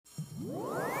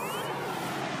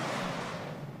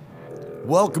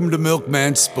Welcome to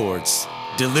Milkman Sports,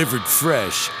 delivered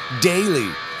fresh, daily,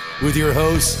 with your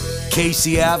hosts,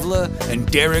 Casey Avila and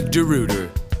Derek DeRuiter.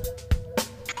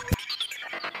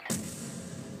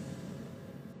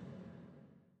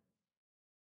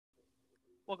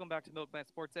 Welcome back to Milkman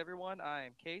Sports, everyone. I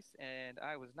am Case, and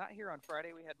I was not here on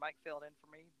Friday. We had Mike filling in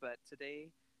for me, but today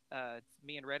it's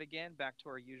me and Red again, back to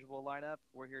our usual lineup.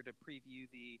 We're here to preview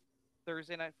the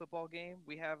Thursday night football game.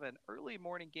 We have an early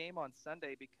morning game on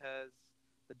Sunday because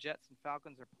the Jets and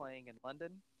Falcons are playing in London.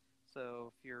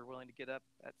 So if you're willing to get up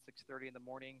at 6:30 in the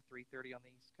morning, 3:30 on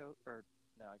the East Coast, or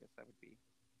no, I guess that would be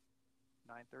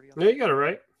 9:30 on the Yeah, you East got it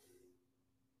right.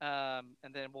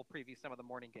 And then we'll preview some of the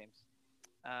morning games.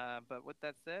 But with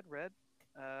that said, Red,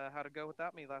 how'd it go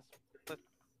without me last? You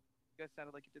guys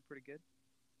sounded like you did pretty good.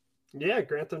 Yeah,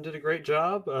 Grantham did a great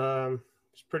job. Was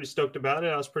pretty stoked about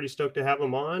it. I was pretty stoked to have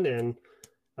him on, and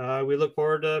we look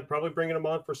forward to probably bringing him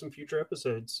on for some future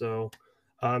episodes. So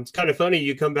it's kind of funny.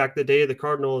 You come back the day of the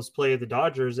Cardinals play the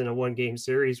Dodgers in a one-game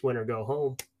series, win or go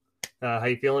home. How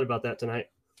you feeling about that tonight?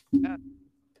 Yeah,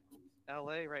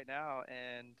 LA right now,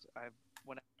 and I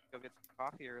went out to go get some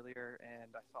coffee earlier, and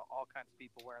I saw all kinds of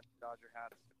people wearing the Dodger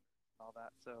hats and all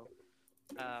that. So,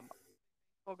 I'm a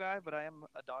baseball guy, but I am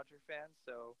a Dodger fan.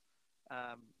 So,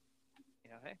 um,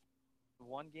 hey,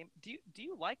 one game. Do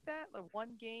you like that, the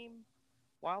one game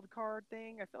wild card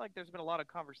thing? I feel like there's been a lot of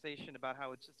conversation about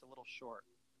how it's just a little short.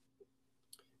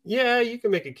 Yeah, you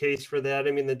can make a case for that.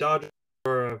 I mean, the Dodgers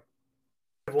have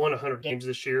won 100 games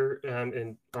this year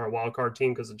and are a wild card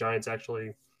team because the Giants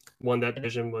actually won that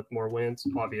division with more wins,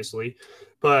 obviously.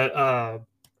 But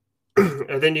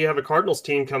and then you have a Cardinals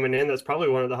team coming in that's probably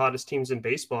one of the hottest teams in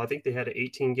baseball. I think they had an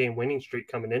 18-game winning streak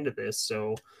coming into this.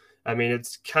 So, I mean,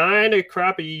 it's kind of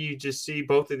crappy. You just see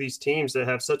both of these teams that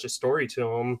have such a story to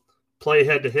them play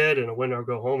head-to-head in a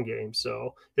win-or-go-home game.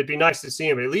 So it'd be nice to see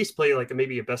them at least play like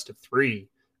maybe a best-of-3.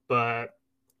 But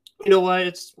you know what?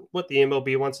 It's what the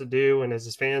MLB wants to do. And as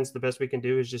his fans, the best we can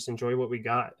do is just enjoy what we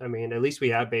got. I mean, at least we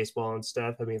have baseball and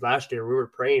stuff. I mean, last year we were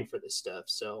praying for this stuff.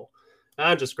 So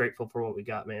I'm just grateful for what we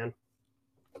got, man.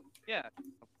 Yeah,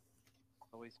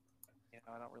 always.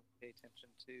 I don't really pay attention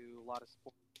to a lot of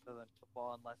sports other than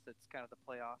football unless it's kind of the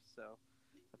playoffs. So,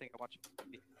 I think I watch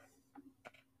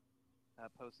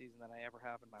postseason than I ever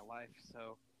have in my life.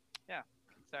 So, yeah,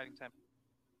 exciting time.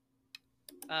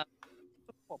 Uh,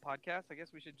 Football podcast. I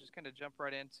guess we should just kind of jump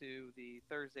right into the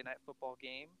Thursday night football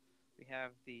game. We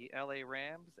have the LA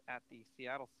Rams at the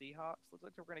Seattle Seahawks. Looks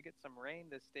like we're going to get some rain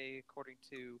this day, according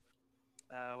to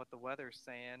what the weather's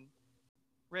saying.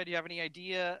 Red, do you have any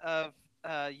idea of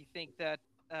you think that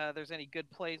there's any good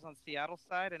plays on Seattle's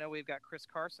side? I know we've got Chris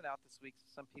Carson out this week, so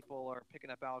some people are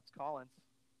picking up Alex Collins.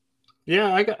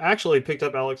 Yeah, actually picked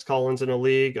up Alex Collins in a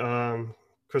league.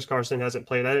 Chris Carson hasn't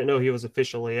played. I didn't know he was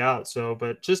officially out. So,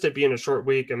 but just it being a short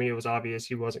week, I mean, it was obvious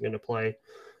he wasn't going to play.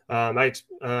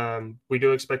 We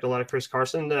do expect a lot of Chris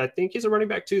Carson. I think he's a running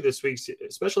back too this week,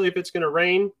 especially if it's going to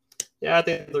rain. Yeah, I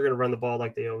think they're going to run the ball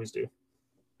like they always do.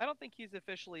 I don't think he's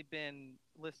officially been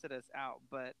listed as out,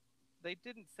 but they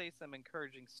didn't say some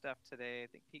encouraging stuff today. I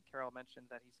think Pete Carroll mentioned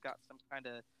that he's got some kind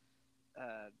of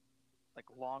like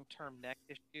long-term neck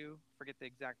issue. Forget the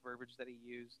exact verbiage that he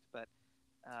used, but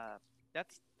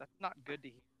that's not good to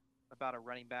hear about a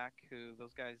running back who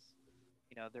those guys,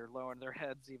 they're lowering their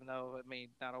heads, even though it may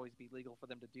not always be legal for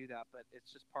them to do that, but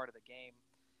it's just part of the game.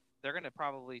 They're going to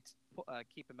probably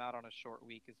keep him out on a short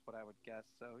week, is what I would guess.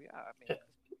 So yeah, I mean,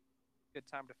 good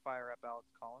time to fire up Alex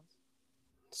Collins.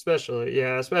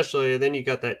 Especially then you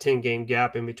got that 10-game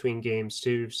gap in between games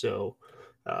too. So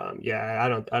I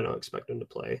don't expect him to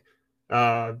play.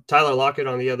 Tyler Lockett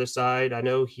on the other side, I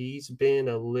know he's been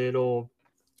a little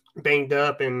banged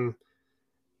up, and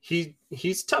he's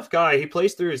a tough guy. He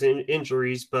plays through his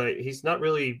injuries, but he's not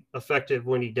really effective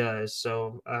when he does.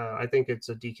 So I think it's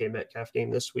a DK Metcalf game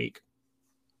this week.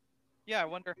 Yeah, I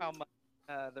wonder how much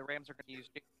the Rams are going to use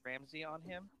Ramsey on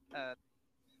him. Kind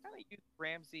of use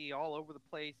Ramsey all over the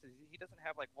place. He doesn't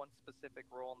have like one specific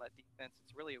role in that defense.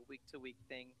 It's really a week-to-week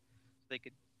thing. So they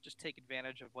could just take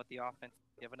advantage of what the offense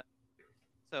is giving them.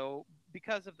 So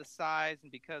because of the size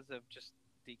and because of just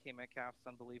DK Metcalf's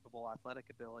unbelievable athletic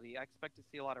ability, I expect to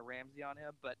see a lot of Ramsey on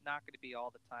him, but not going to be all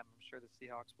the time. I'm sure the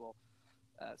Seahawks will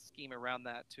scheme around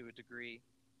that to a degree.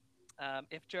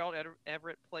 If Gerald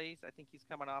Everett plays, I think he's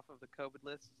coming off of the COVID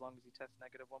list as long as he tests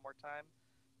negative one more time.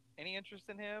 Any interest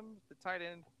in him? The tight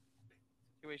end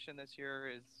situation this year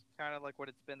is kind of like what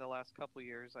it's been the last couple of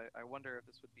years. I wonder if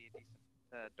this would be a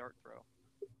decent dart throw.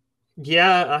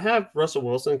 Yeah, I have Russell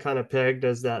Wilson kind of pegged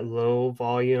as that low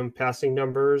volume passing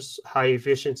numbers, high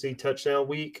efficiency touchdown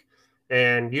week.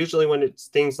 And usually when it's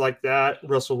things like that,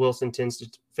 Russell Wilson tends to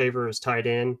favor his tight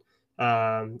end.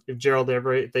 If Gerald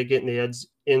Everett, if they get in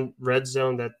the red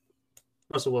zone, that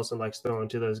Russell Wilson likes throwing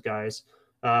to those guys.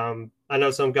 I know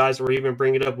some guys were even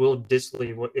bringing up Will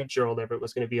Dissly if Gerald Everett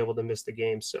was going to be able to miss the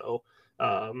game. So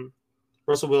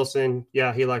Russell Wilson,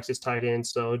 yeah, he likes his tight end.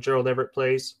 So Gerald Everett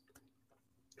plays.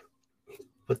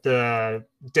 With the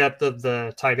depth of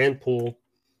the tight end pool,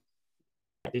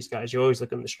 these guys, you always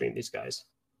look on the stream, these guys.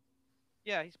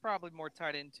 Yeah, he's probably more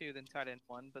tight end 2 than tight end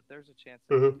 1, but there's a chance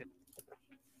that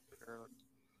he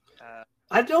could.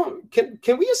 I don't.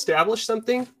 Can we establish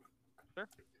something? Sure.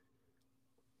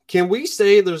 Can we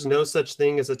say there's no such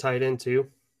thing as a tight end 2,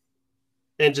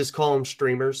 and just call them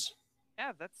streamers?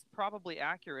 Yeah, that's probably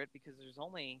accurate because there's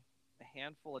only a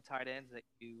handful of tight ends that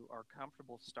you are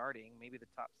comfortable starting. Maybe the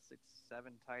top 6,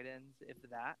 7 tight ends, if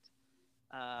that.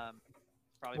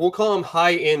 We'll call them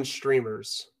high-end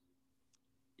streamers.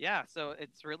 Yeah, so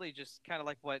it's really just kind of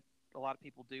like what a lot of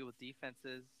people do with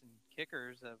defenses and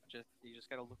kickers of you just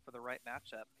got to look for the right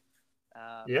matchup.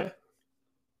 Yeah,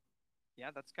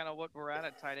 that's kind of what we're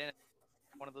at tight end.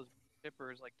 One of those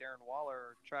shippers like Darren Waller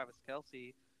or Travis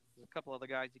Kelce. There's a couple other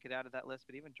guys you could add to that list,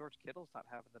 but even George Kittle's not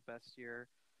having the best year.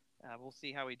 We'll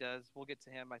see how he does. We'll get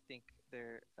to him, I think,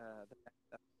 the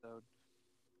next episode.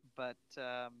 But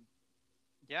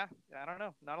yeah, I don't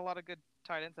know. Not a lot of good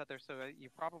tight ends out there, so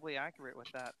you're probably accurate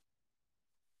with that.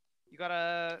 You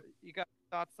got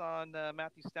thoughts on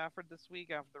Matthew Stafford this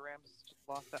week after the Rams just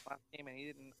lost that last game, and he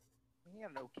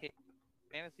had an okay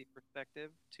fantasy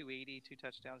perspective. 280, 2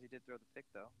 touchdowns. He did throw the pick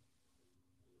though.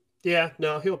 Yeah,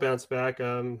 no, he'll bounce back.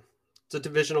 It's a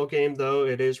divisional game though.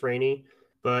 It is rainy,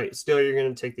 but still, you're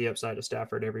going to take the upside of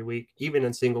Stafford every week, even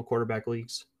in single quarterback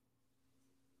leagues.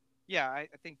 Yeah, I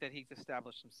think that he's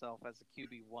established himself as a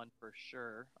QB1 for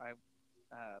sure. I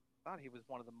thought he was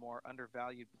one of the more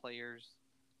undervalued players,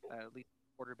 at least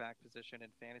quarterback position in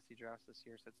fantasy drafts this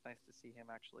year. So it's nice to see him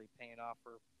actually paying off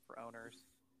for owners.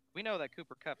 We know that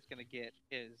Cooper Kupp's going to get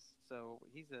his, so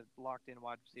he's a locked-in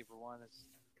wide receiver 1 as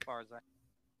far as I know.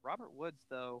 Robert Woods,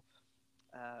 though,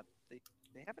 they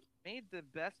haven't made the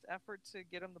best effort to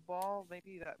get him the ball.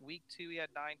 Maybe that week 2 he had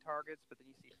 9 targets, but then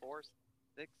you see 4,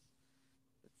 6.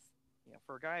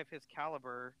 For a guy of his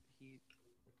caliber, he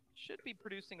should be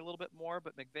producing a little bit more.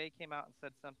 But McVay came out and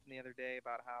said something the other day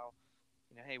about how,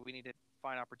 hey, we need to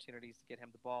find opportunities to get him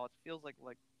the ball. It feels like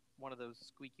one of those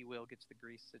squeaky wheel gets the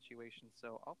grease situations.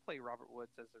 So I'll play Robert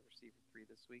Woods as a receiver 3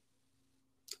 this week.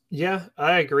 Yeah,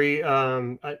 I agree. I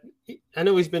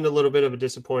know he's been a little bit of a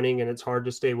disappointing, and it's hard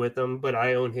to stay with him. But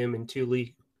I own him in 2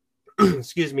 leagues.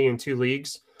 in 2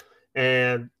 leagues,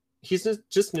 and he's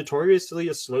just notoriously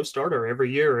a slow starter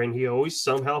every year, and he always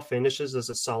somehow finishes as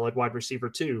a solid wide receiver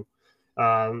 2.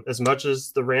 As much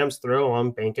as the Rams throw, I'm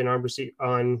banking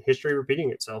on history repeating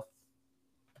itself.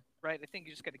 Right. I think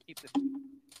you just got to keep this.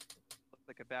 Looks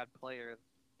like a bad player. The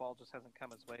ball just hasn't come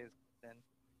his way then.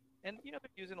 And they're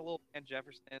using a little Van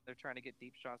Jefferson. They're trying to get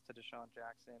deep shots to Deshaun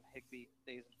Jackson. Higbee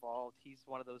stays involved. He's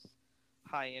one of those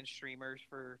high-end streamers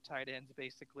for tight ends.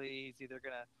 Basically, he's either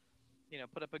gonna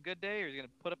put up a good day or he's gonna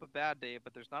put up a bad day.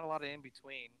 But there's not a lot of in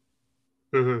between.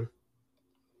 Mm-hmm.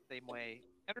 Same way.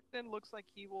 Henderson looks like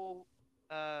he will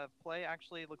play.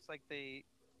 Actually, it looks like they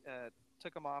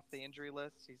took him off the injury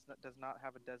list. He does not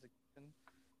have a designation.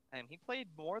 And he played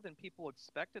more than people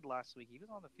expected last week. He was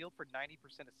on the field for 90%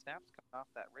 of snaps coming off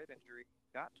that rib injury.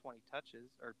 Got 20 touches,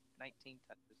 or 19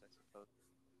 touches, I suppose.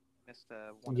 Missed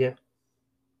one. Yeah.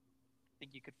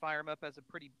 Think you could fire him up as a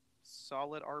pretty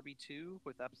solid RB2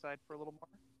 with upside for a little more?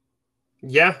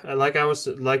 Yeah,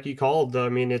 like you called. I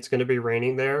mean, it's going to be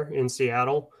raining there in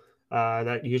Seattle.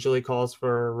 That usually calls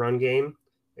for a run game.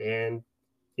 And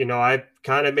I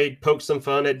kind of poke some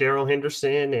fun at Darrell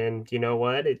Henderson, and you know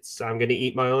what? I'm going to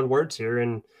eat my own words here.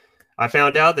 And I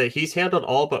found out that he's handled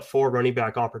all but 4 running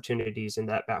back opportunities in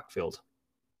that backfield.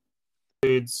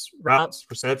 Includes routes,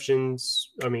 receptions.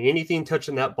 I mean, anything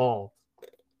touching that ball,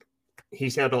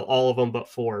 he's handled all of them but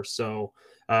 4. So,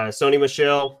 Sony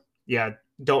Michel, yeah,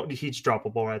 he's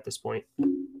droppable at this point.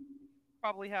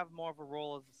 Probably have more of a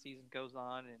role as the season goes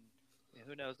on, and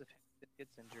who knows if he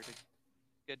gets injured. It's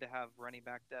good to have running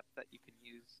back depth that you can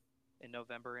use in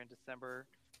November and December,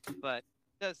 but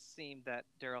it does seem that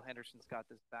Darrell Henderson's got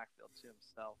this backfield to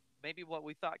himself. Maybe what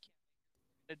we thought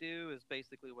to do is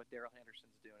basically what Darrell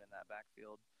Henderson's doing in that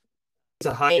backfield.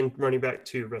 He's a high-end running back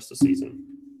too, rest of the season.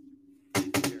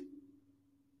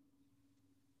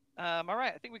 All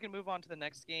right, I think we can move on to the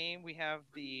next game. We have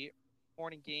the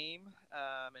morning game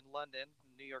in London,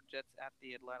 New York Jets at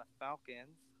the Atlanta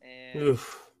Falcons, and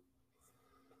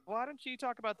Why don't you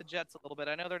talk about the Jets a little bit?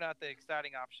 I know they're not the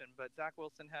exciting option, but Zach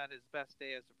Wilson had his best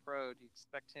day as a pro. Do you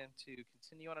expect him to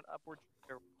continue on an upward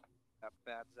trend, or that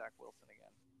bad Zach Wilson again?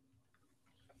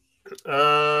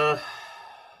 Uh,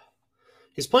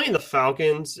 he's playing the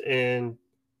Falcons, and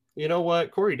you know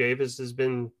what? Corey Davis has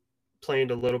been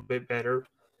playing a little bit better.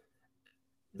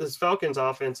 This Falcons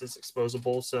offense is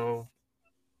exposable, so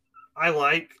I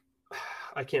like.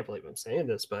 I can't believe I'm saying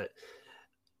this, but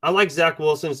I like Zach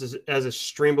Wilson as a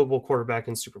streamable quarterback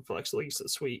in Superflex leagues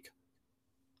this week.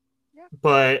 Yeah.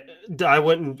 But I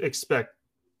wouldn't expect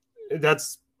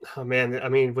that's. Oh man, I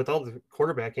mean, with all the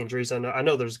quarterback injuries, I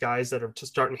know there's guys that are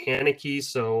just starting Haneke,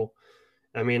 so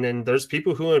I mean, and there's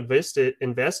people who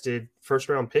invested first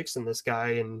round picks in this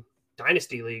guy in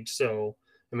dynasty leagues. So,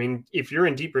 I mean, if you're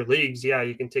in deeper leagues, yeah,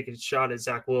 you can take a shot at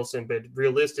Zach Wilson. But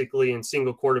realistically, in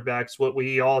single quarterbacks, what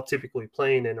we all typically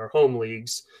playing in our home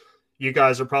leagues, you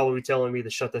guys are probably telling me to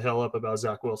shut the hell up about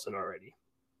Zach Wilson already.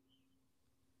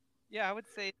 Yeah, I would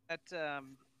say that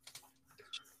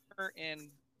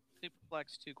in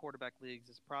Superflex 2 quarterback leagues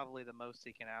is probably the most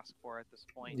he can ask for at this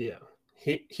point. Yeah,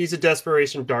 he's a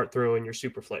desperation dart throw in your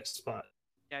Superflex spot.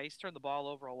 Yeah, he's turned the ball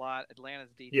over a lot.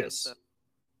 Atlanta's defense. Yes.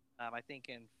 I think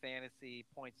in fantasy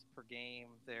points per game,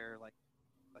 they're like,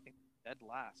 I think dead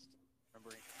last.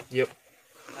 Remembering. Yep.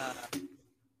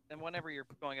 And whenever you're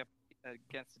going up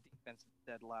against a defense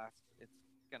dead last, it's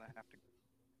gonna have to.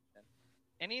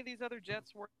 Any of these other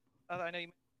Jets were? I know you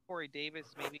mentioned Corey Davis,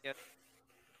 maybe, but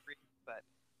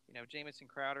you know, Jamison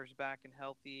Crowder's back and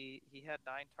healthy. He had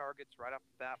 9 targets right off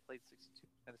the bat, played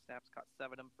 62% of snaps, caught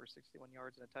 7 of them for 61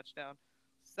 yards and a touchdown.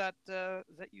 Is that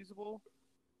usable?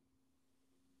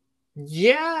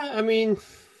 Yeah, I mean,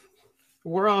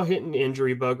 we're all hitting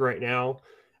injury bug right now.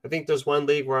 I think there's one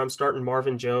league where I'm starting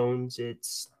Marvin Jones.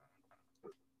 It's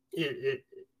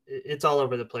all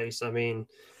over the place. I mean,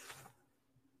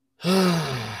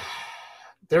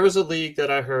 there was a league that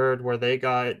I heard where they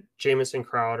got Jamison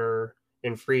Crowder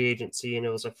in free agency, and it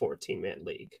was a 14-man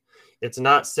league. It's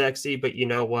not sexy, but you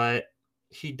know what?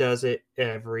 He does it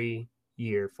every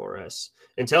year for us.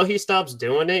 Until he stops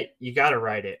doing it, you got to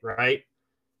write it, right?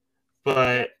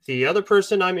 But the other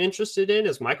person I'm interested in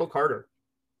is Michael Carter.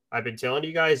 I've been telling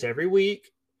you guys every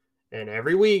week, and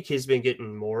every week he's been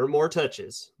getting more and more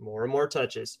touches, more and more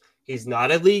touches. He's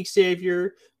not a league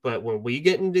savior, but when we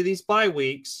get into these bye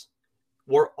weeks,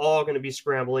 we're all going to be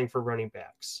scrambling for running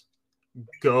backs.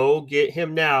 Go get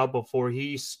him now before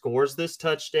he scores this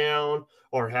touchdown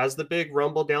or has the big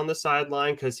rumble down the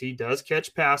sideline, because he does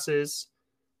catch passes.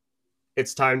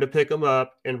 It's time to pick him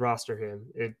up and roster him.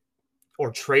 Or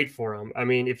trade for him. I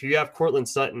mean, if you have Courtland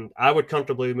Sutton, I would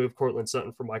comfortably move Courtland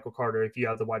Sutton for Michael Carter if you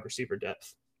have the wide receiver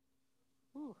depth.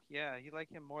 Ooh, yeah, you like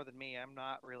him more than me. I'm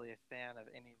not really a fan of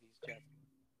any of these Jets.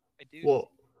 I do. Well,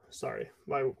 sorry.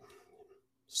 My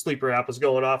sleeper app was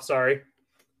going off. Sorry.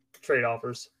 Trade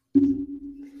offers.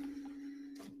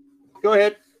 Go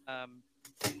ahead. Yeah,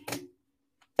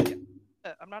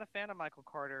 I'm not a fan of Michael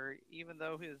Carter, even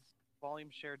though his volume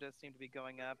share does seem to be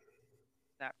going up.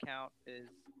 Snap count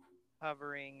is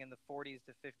hovering in the 40s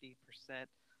to 50%.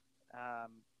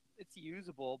 It's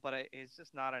usable, but it's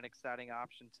just not an exciting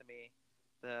option to me.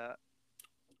 I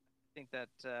think that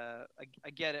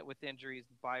I get it with injuries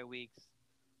and bye weeks,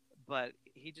 but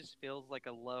he just feels like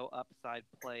a low upside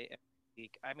play every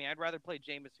week. I mean, I'd rather play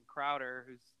Jamison Crowder,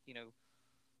 who's, you know,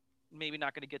 maybe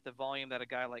not going to get the volume that a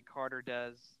guy like Carter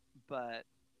does, but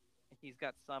he's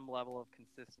got some level of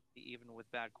consistency even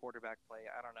with bad quarterback play.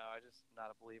 I don't know. I'm just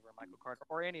not a believer in Michael Carter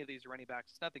or any of these running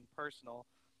backs. It's nothing personal.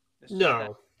 It's just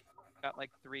that got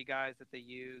like 3 guys that they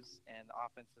use, and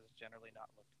offenses generally not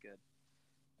looked good.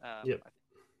 I think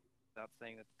without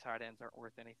saying that the tight ends aren't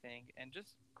worth anything. And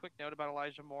just quick note about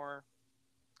Elijah Moore.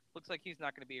 Looks like he's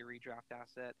not going to be a redraft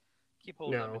asset. Keep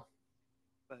holding him,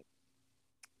 but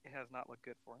it has not looked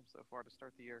good for him so far to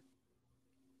start the year.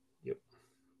 Yep.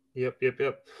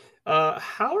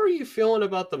 How are you feeling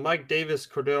about the Mike Davis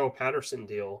Cordero Patterson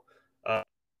deal?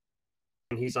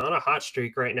 He's on a hot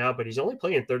streak right now, but he's only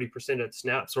playing 30% of the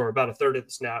snaps, or about a third of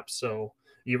the snaps. So,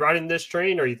 you riding this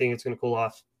train, or you think it's going to cool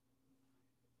off?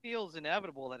 Feels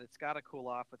inevitable that it's got to cool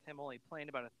off with him only playing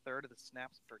about a third of the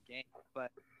snaps per game.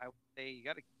 But I would say you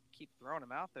got to keep throwing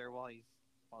him out there while he's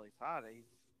hot.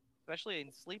 Especially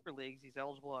in sleeper leagues, he's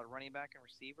eligible at running back and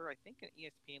receiver. I think in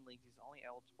ESPN leagues, he's only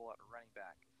eligible at running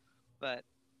back. But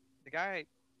the guy,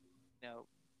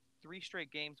 3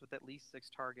 straight games with at least 6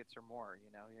 targets or more. He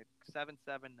had 7,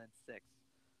 then 6.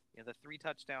 The 3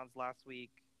 touchdowns last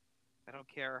week. I don't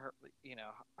care,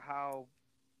 how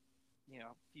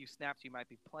few snaps you might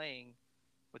be playing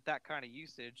with that kind of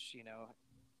usage.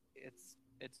 It's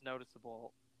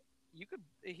noticeable.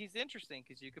 He's interesting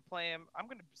because you could play him. I'm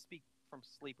going to speak from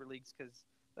sleeper leagues because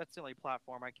that's the only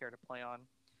platform I care to play on.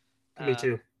 Me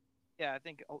too. Yeah, I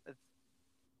think it's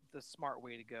the smart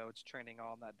way to go. It's trending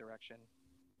all in that direction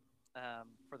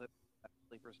for the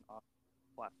sleepers on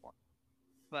platform.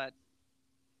 But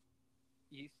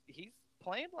he's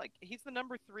playing like he's the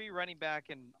number 3 running back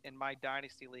in my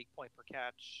dynasty league point per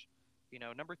catch.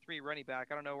 Number 3 running back.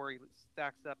 I don't know where he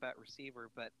stacks up at receiver,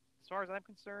 but as far as I'm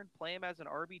concerned, play him as an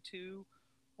RB2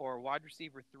 or wide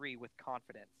receiver 3 with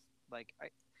confidence. Like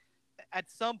at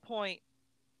some point,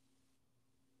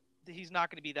 he's not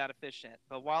going to be that efficient.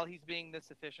 But while he's being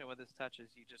this efficient with his touches,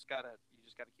 you just gotta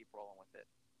keep rolling with it.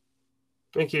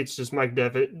 I think it's just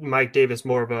Mike Davis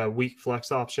more of a weak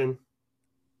flex option.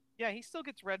 Yeah, he still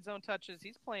gets red zone touches.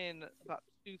 He's playing about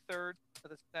 2/3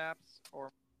 of the snaps,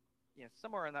 or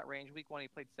somewhere in that range. Week 1, he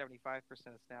played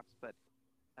 75% of snaps, but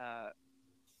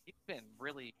he's been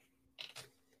really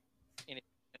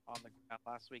on the ground.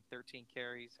 Last week, 13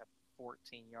 carries, had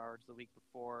 14 yards. The week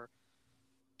before,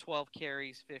 12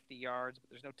 carries, 50 yards, but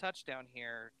there's no touchdown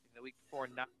here. The week before,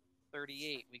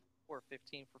 38. Week before,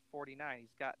 15 for 49.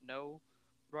 He's got no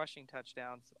rushing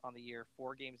touchdowns on the year,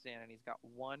 4 games in, and he's got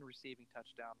 1 receiving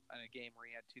touchdown in a game where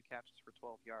he had 2 catches for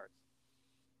 12 yards.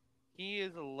 He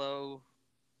is a low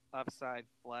upside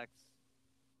flex.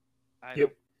 I'm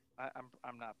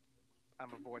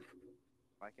avoiding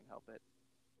if I can help it.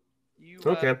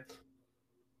 Okay.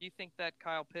 Do you think that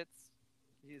Kyle Pitts?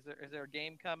 Is there a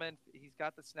game coming? He's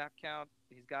got the snap count.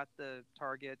 He's got the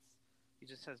targets. He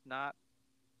just hasn't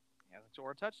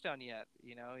scored a touchdown yet.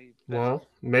 Well,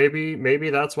 maybe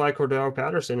that's why Cordero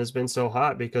Patterson has been so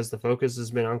hot, because the focus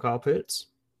has been on Kyle Pitts.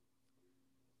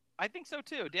 I think so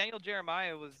too. Daniel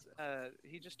Jeremiah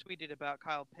he just tweeted about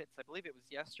Kyle Pitts. I believe it was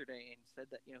yesterday, and said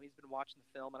that he's been watching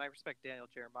the film, and I respect Daniel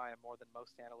Jeremiah more than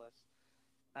most analysts.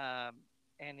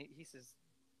 And he says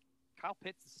Kyle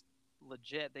Pitts is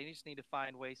legit. They just need to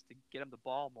find ways to get him the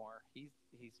ball more. He's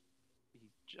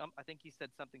jumped. I think he said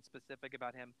something specific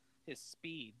about his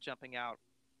speed jumping out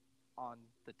on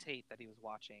the tape that he was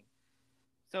watching.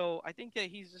 So I think that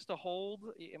he's just a hold.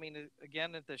 I mean,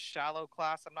 again, at the shallow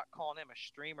class, I'm not calling him a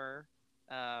streamer.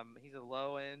 He's a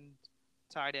low end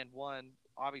tight end 1.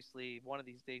 Obviously, one of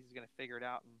these days he's going to figure it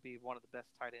out and be one of the best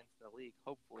tight ends in the league,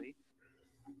 hopefully.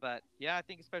 But yeah, I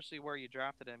think especially where you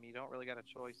drafted him, you don't really got a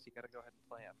choice. You got to go ahead and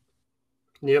play him.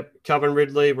 Yep. Calvin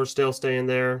Ridley, we're still staying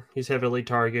there. He's heavily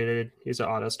targeted. He's an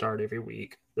auto start every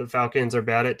week. The Falcons are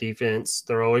bad at defense.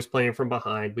 They're always playing from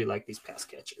behind. We like these pass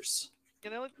catchers.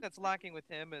 The only thing that's lacking with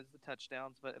him is the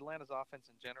touchdowns, but Atlanta's offense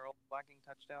in general is lacking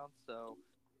touchdowns. So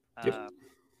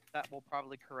that will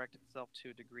probably correct itself to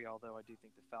a degree, although I do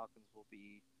think the Falcons will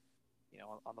be,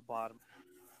 on the bottom.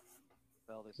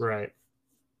 Well, this right.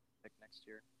 Pick next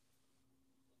year.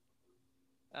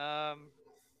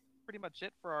 Pretty much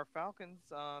it for our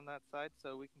Falcons on that side,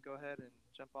 so we can go ahead and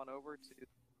jump on over to the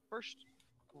first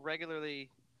regularly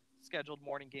scheduled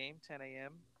morning game, 10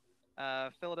 a.m.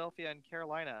 Philadelphia and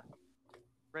Carolina.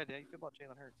 Red, how do you feel about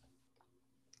Jalen Hurts?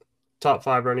 Top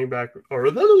 5 running back, or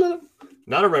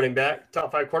not a running back,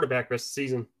 top 5 quarterback rest of the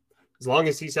season. As long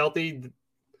as he's healthy,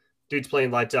 dude's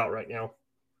playing lights out right now.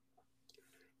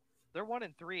 They're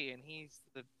 1-3, and he's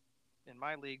in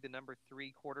my league the number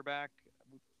 3 quarterback.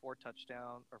 4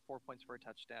 touchdown or 4 points for a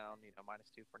touchdown,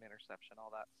 -2 for an interception, all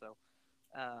that. So,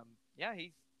 yeah,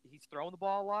 he's throwing the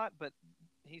ball a lot, but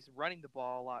he's running the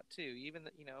ball a lot too. Even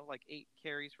like 8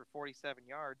 carries for 47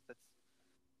 yards. That's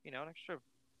an extra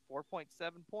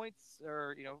 4.7 points,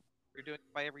 or you're doing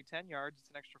it by every 10 yards. It's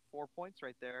an extra 4 points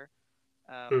right there.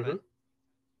 But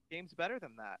game's better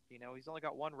than that. He's only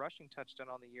got 1 rushing touchdown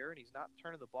on the year, and he's not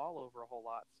turning the ball over a whole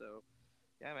lot. So.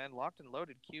 Yeah, man, locked and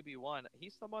loaded QB1.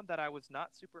 He's someone that I was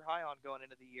not super high on going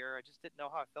into the year. I just didn't know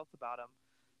how I felt about him.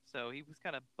 So he was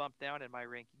kind of bumped down in my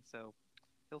ranking. So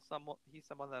he's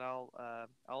someone that I'll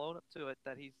own up to it,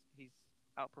 that he's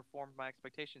outperformed my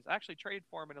expectations. I actually traded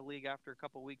for him in a league after a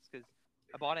couple weeks because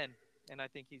I bought in, and I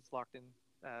think he's locked in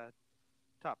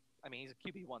top. I mean, he's a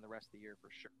QB1 the rest of the year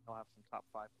for sure. He'll have some top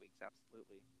 5 weeks,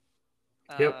 absolutely.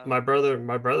 Yep, my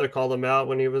brother called him out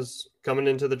when he was coming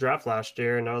into the draft last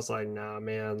year, and I was like, nah,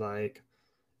 man, like,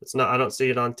 it's not, I don't see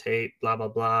it on tape, blah, blah,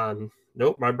 blah. And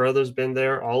nope, my brother's been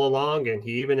there all along, and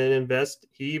he even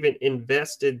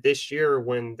invested this year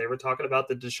when they were talking about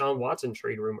the Deshaun Watson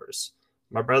trade rumors.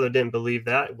 My brother didn't believe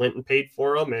that, went and paid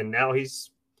for him, and now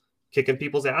he's kicking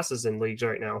people's asses in leagues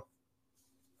right now.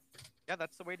 Yeah,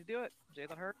 that's the way to do it.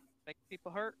 Jalen Hurts makes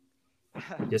people hurt.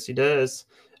 Yes, he does.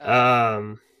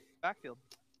 Backfield.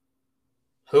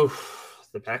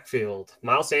 The backfield.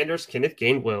 Miles Sanders, Kenneth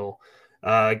Gainwell.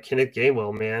 Kenneth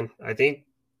Gainwell, man. I think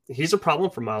he's a problem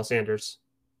for Miles Sanders.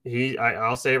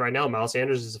 I'll say it right now, Miles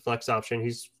Sanders is a flex option.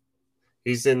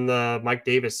 He's in the Mike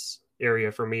Davis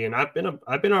area for me, and I've been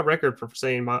on record for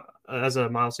saying as a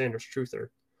Miles Sanders truther.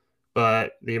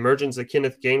 But the emergence of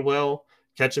Kenneth Gainwell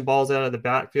catching balls out of the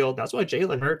backfield, that's why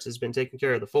Jalen Hurts has been taking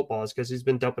care of the football, is because he's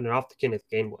been dumping it off to Kenneth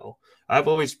Gainwell. I've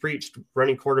always preached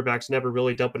running quarterbacks never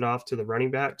really dumping off to the running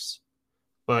backs.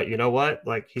 But you know what?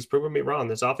 Like, he's proven me wrong.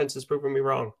 This offense has proven me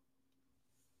wrong.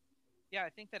 Yeah, I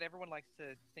think that everyone likes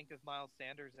to think of Miles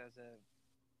Sanders as a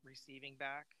receiving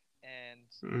back, and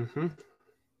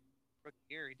rookie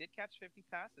year he did catch 50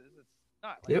 passes. It's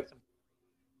not like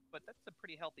but that's a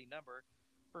pretty healthy number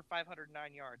for 509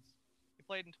 yards. He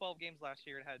played in 12 games last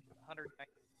year and had 190.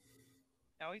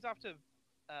 Now he's off to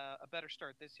a better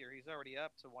start this year. He's already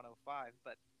up to 105,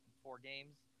 but in 4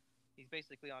 games, he's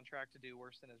basically on track to do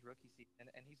worse than his rookie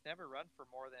season. And he's never run for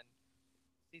more than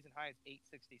season high is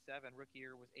 867. Rookie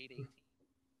year was 818.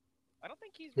 I don't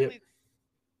think he's really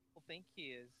people think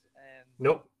he is. And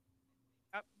nope.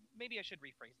 Maybe I should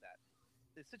rephrase that.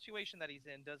 The situation that he's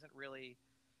in doesn't really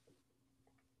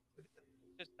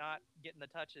just not getting the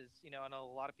touches. You know, I know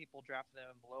a lot of people drafted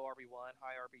him below RB1,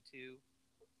 high RB2.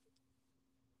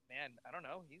 Man, I don't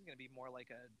know. He's going to be more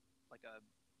like a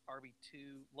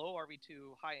RB2, low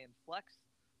RB2, high end flex.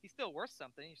 He's still worth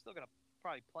something. You're still going to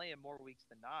probably play him more weeks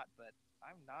than not, but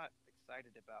I'm not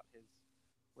excited about his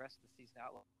rest of the season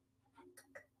outlook.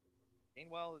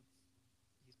 Gainwell,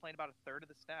 he's playing about a third of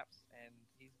the snaps, and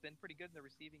he's been pretty good in the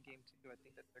receiving game too. I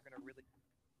think that they're going to really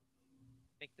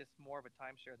make this more of a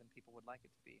timeshare than people would like it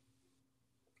to be.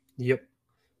 Yep.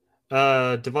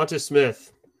 Devonta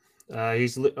Smith.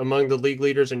 He's among the league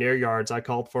leaders in air yards. I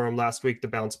called for him last week to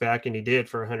bounce back, and he did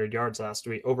for 100 yards last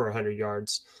week, over 100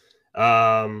 yards.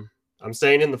 I'm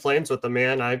staying in the flames with the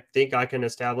man. I think I can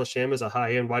establish him as a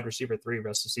high-end wide receiver 3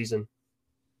 rest of the season.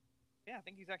 Yeah, I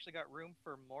think he's actually got room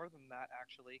for more than that,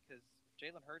 actually, because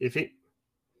Jalen Hurts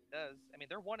does. I mean,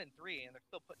 they're 1-3, and they're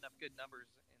still putting up good numbers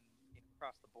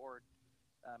across the board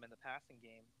in the passing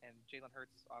game. And Jalen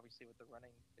Hurts, obviously, with the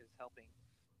running is helping.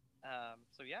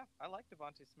 So yeah, I like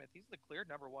Devonta Smith. He's the clear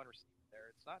number 1 receiver there.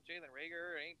 It's not Jalen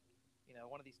Reagor, ain't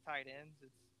one of these tight ends.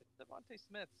 It's Devonta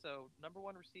Smith. So number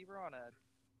 1 receiver on a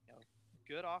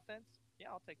good offense.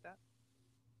 Yeah, I'll take that.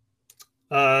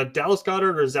 Dallas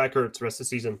Goedert or Zach Ertz rest of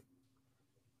the season?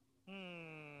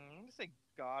 I'm gonna say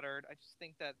Goddard. I just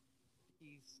think that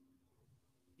he's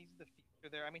the future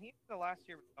there. I mean, he the last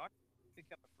year not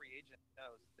become a free agent. Who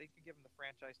knows? They could give him the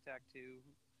franchise tag too.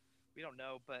 We don't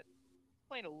know, but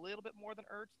playing a little bit more than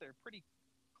Ertz. They're pretty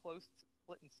close to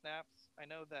splitting snaps. I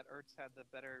know that Ertz had the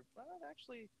better,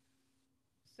 actually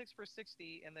 6 for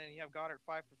 60, and then you have Goddard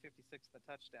 5 for 56 in the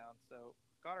touchdown. So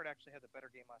Goddard actually had the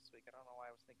better game last week. I don't know why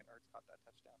I was thinking Ertz caught that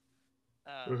touchdown.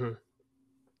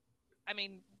 I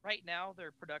mean, right now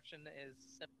their production is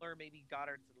similar. Maybe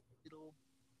Goddard's a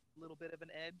little bit of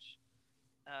an edge.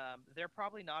 They're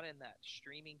probably not in that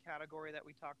streaming category that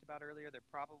we talked about earlier. They're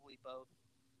probably both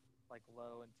like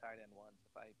low and tight end ones,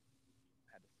 if I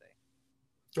had to say.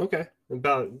 Okay,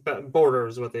 about border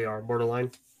is what they are,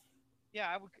 borderline. Yeah,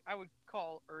 I would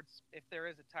call Ertz, if there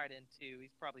is a tight end 2,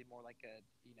 he's probably more like a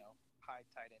high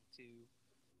tight end 2.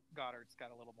 Goddard's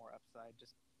got a little more upside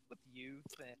just with youth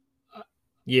and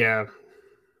yeah.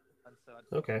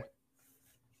 Okay.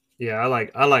 Yeah, I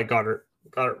like Goddard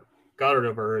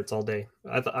over Ertz all day.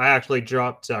 I actually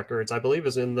dropped Zach Ertz. I believe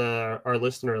is in our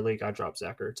listener league. I dropped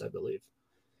Zach Ertz, I believe.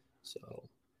 So,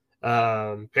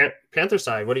 Panther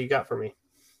side, what do you got for me?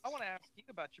 I want to ask you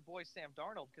about your boy Sam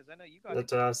Darnold, because I know you got.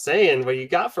 That's what I was saying. What you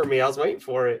got for me? I was waiting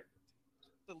for it.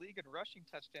 The league in rushing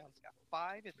touchdowns, got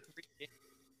 5 in 3 games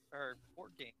or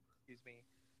 4 games. Excuse me.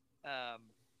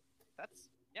 That's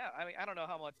I mean, I don't know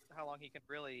how long he can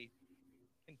really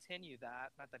continue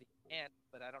that. Not that he can't,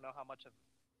 but I don't know how much of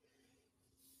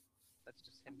that's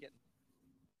just him getting.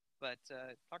 But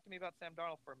talk to me about Sam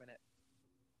Darnold for a minute.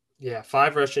 Yeah,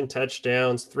 5 rushing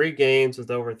touchdowns, 3 games with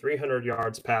over 300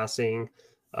 yards passing.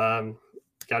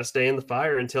 Got to stay in the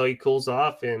fire until he cools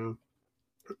off. And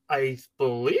I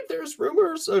believe there's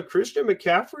rumors of Christian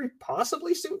McCaffrey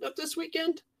possibly suiting up this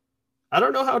weekend. I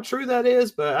don't know how true that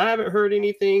is, but I haven't heard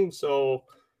anything. So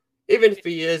even if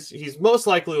he is, he's most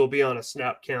likely will be on a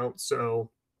snap count.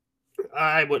 So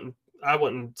I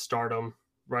wouldn't start him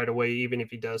right away, even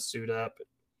if he does suit up.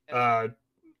 For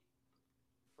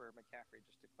McCaffrey,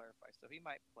 just to clarify, so he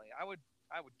might play. I would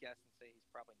guess and say he's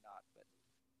probably not, but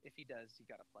if he does, you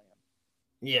got to play him.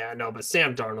 Yeah, no, but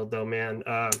Sam Darnold though, man,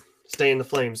 stay in the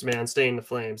flames, man, stay in the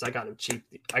flames. I got him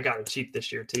cheap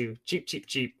this year too, cheap.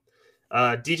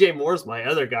 DJ Moore's my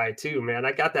other guy too, man.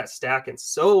 I got that stack in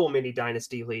so many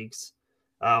dynasty leagues.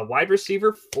 Wide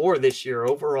receiver 4 this year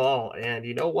overall. And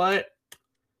you know what?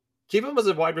 Keep him as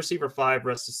a wide receiver 5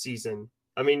 rest of the season.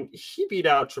 I mean, he beat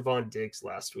out Trevon Diggs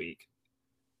last week.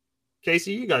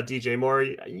 Casey, you got DJ Moore.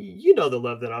 You know the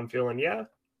love that I'm feeling, yeah?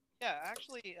 Yeah,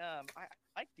 actually, I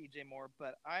like DJ Moore,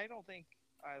 but I don't think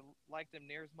I liked him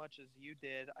near as much as you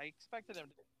did. I expected him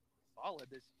to be solid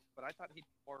this year, but I thought he'd be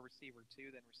more receiver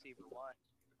 2 than receiver 1.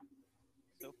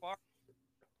 So far,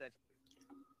 that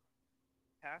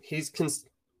he's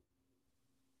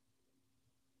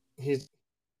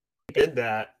did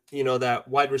that, that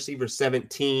wide receiver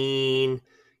 17,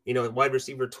 wide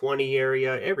receiver 20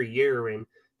 area every year. And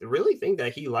the really thing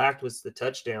that he lacked was the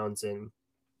touchdowns. And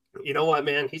you know what,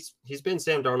 man, he's been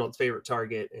Sam Darnold's favorite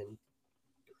target. And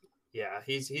yeah,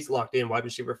 he's locked in wide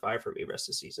receiver 5 for me rest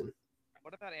of the season.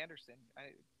 What about Anderson?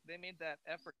 They made that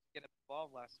effort to get him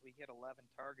involved last week. He had 11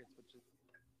 targets, which is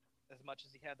as much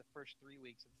as he had the first 3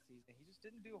 weeks of the season. He just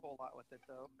didn't do a whole lot with it,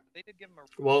 though. They did give him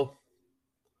a... Well,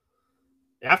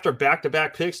 after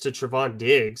back-to-back picks to Trevon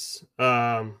Diggs,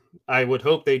 I would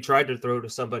hope they tried to throw to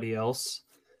somebody else.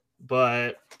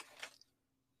 But,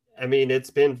 I mean, it's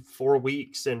been 4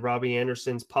 weeks, and Robbie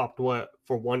Anderson's popped,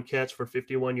 for 1 catch for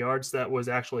 51 yards that was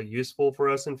actually useful for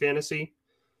us in fantasy.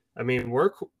 I mean,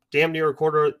 we're damn near a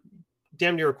quarter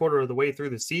of the way through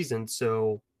the season,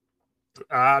 so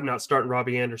I'm not starting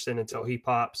Robbie Anderson until he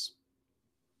pops.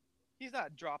 He's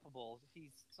not droppable.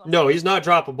 He's not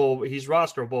droppable. He's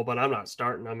rosterable, but I'm not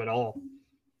starting him at all.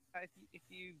 If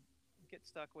you get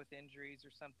stuck with injuries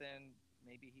or something,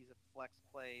 maybe he's a flex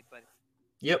play, but...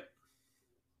 Yep.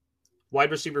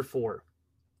 Wide receiver 4.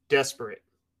 Desperate.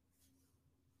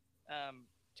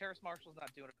 Terrace Marshall's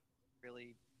not doing it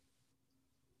really.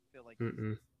 I feel like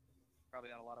he's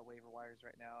probably on a lot of waiver wires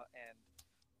right now. And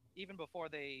even before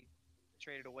they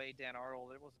traded away Dan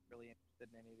Arnold, it wasn't really interested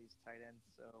in any of these tight ends.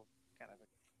 So kind of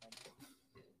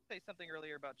say something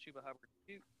earlier about Chuba Hubbard.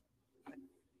 I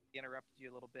interrupted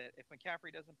you a little bit. If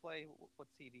McCaffrey doesn't play,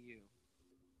 what's he to you?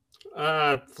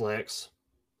 Flex.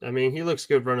 I mean, he looks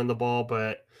good running the ball,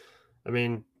 but I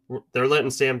mean, they're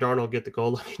letting Sam Darnold get the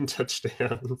goal line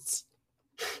touchdowns.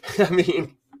 I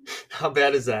mean, how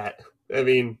bad is that? I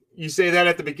mean, you say that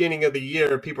at the beginning of the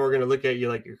year, people are going to look at you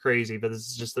like you're crazy, but this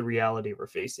is just the reality we're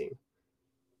facing.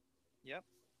 Yep.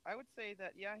 I would say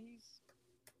that, yeah, he's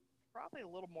probably a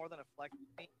little more than a flex.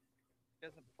 He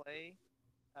doesn't play.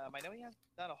 I know he hasn't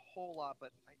done a whole lot,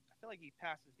 but I feel like he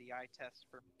passes the eye test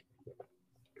for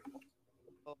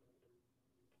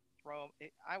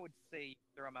I would say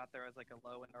throw him out there as like a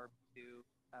low end RB2,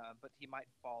 but he might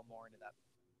fall more into that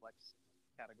flex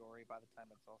category by the time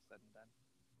it's all said and done.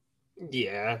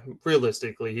 Yeah,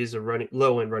 realistically, he's a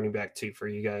low end running back 2 for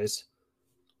you guys.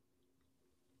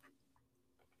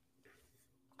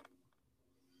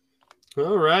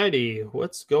 All righty,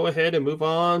 let's go ahead and move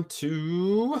on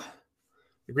to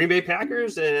the Green Bay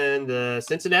Packers and the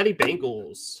Cincinnati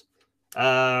Bengals.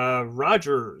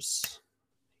 Rodgers.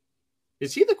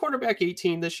 Is he the quarterback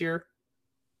 18 this year?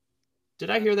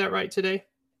 Did I hear that right today?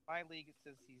 My league, it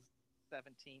says he's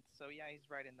 17th. So, yeah, he's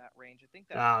right in that range. I think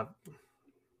that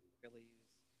really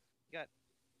is.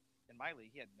 In my league,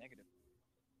 he had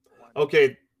 -1.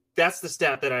 Okay, that's the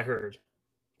stat that I heard.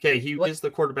 Okay, he is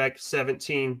the quarterback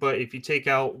 17, but if you take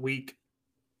out week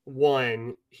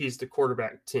 1, he's the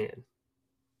quarterback 10.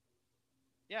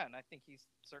 Yeah, and I think he's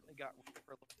certainly got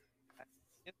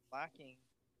it's lacking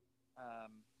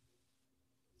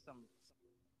some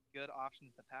good options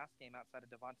in the pass game outside of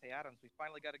Devontae Adams. We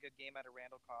finally got a good game out of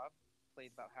Randall Cobb.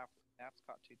 Played about half the snaps,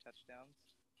 caught 2 touchdowns.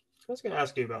 I was going to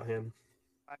ask you about him.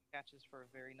 5 catches for a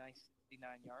very nice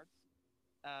 69 yards.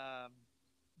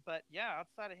 But yeah,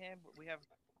 outside of him, we have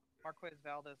Marquez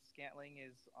Valdes-Scantling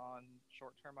is on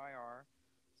short-term IR,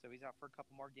 so he's out for a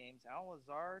couple more games. Al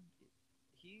Lazard,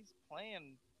 he's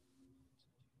playing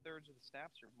 2/3 of the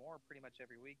snaps or more pretty much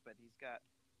every week, but he's got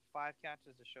 5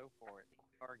 catches to show for it, 8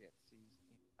 targets. He's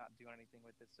not doing anything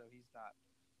with it, so he's not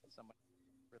someone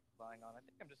really relying on. I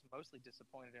think I'm just mostly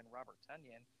disappointed in Robert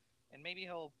Tonyan, and maybe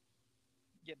he'll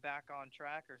get back on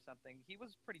track or something. He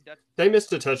was pretty Dutch. They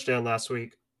missed a touchdown last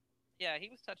week. Yeah, he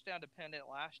was touchdown dependent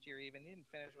last year even. He didn't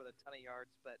finish with a ton of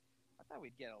yards, but I thought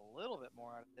we'd get a little bit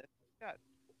more out of this. He's got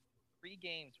 3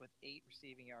 games with 8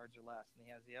 receiving yards or less, and he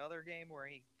has the other game where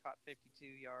he caught 52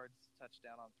 yards,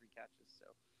 touchdown on 3 catches.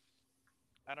 So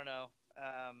I don't know.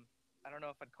 I don't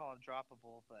know if I'd call him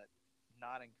droppable, but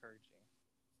not encouraging.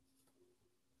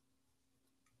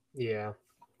 Yeah.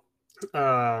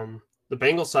 The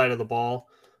Bengals side of the ball,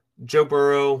 Joe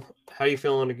Burrow, how are you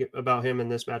feeling about him in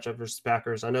this matchup versus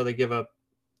Packers? I know they give up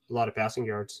a lot of passing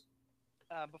yards.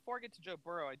 Before I get to Joe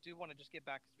Burrow, I do want to just get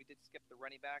back because we did skip the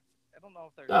running backs. I don't know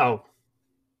if there's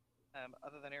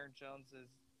Other than Aaron Jones is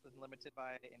limited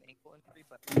by an ankle injury,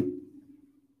 but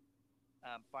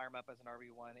fire him up as an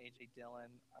RB1. AJ Dillon,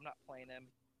 I'm not playing him.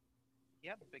 He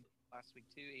had the big last week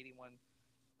too, 81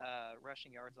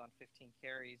 rushing yards on 15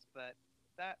 carries, but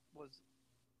that was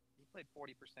he played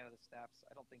 40% of the snaps.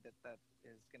 I don't think that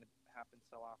is going to happen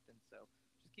so often. So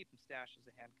just keep him stashed as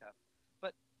a handcuff.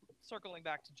 But circling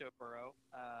back to Joe Burrow,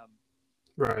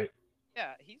 Right.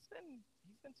 yeah, he's been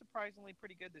surprisingly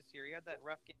pretty good this year. He had that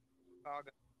rough game in Chicago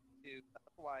too.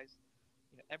 Otherwise,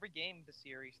 every game this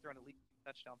year he's thrown at least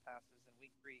 2 touchdown passes in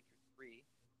week 3 through 3.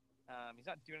 He's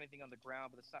not doing anything on the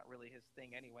ground, but it's not really his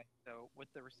thing anyway. So with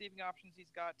the receiving options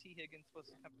he's got, T. Higgins supposed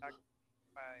to come back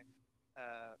by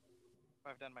if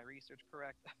I've done my research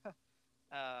correct.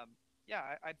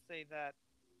 Yeah, I'd say that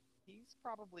he's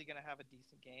probably going to have a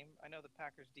decent game. I know the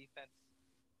Packers defense,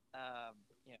 um,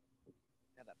 you know,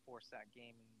 had that 4 sack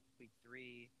game in week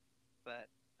 3, but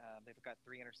they've got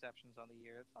 3 interceptions on the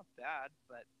year. It's not bad,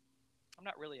 but I'm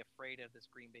not really afraid of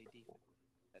this Green Bay defense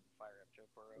that fire up Joe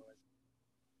Burrow as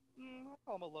I'll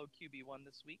call him a low QB1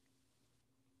 this week.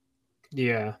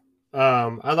 Yeah.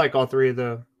 I like all three of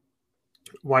the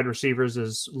wide receivers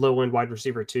as low end wide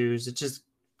receiver twos. It's just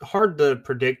hard to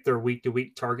predict their week to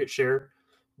week target share.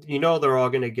 They're all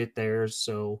going to get theirs.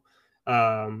 So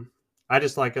I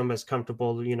just like them as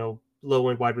comfortable, low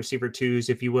end wide receiver twos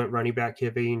if you went running back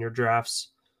heavy in your drafts.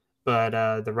 But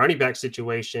the running back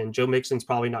situation, Joe Mixon's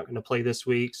probably not going to play this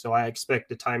week. So I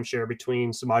expect a timeshare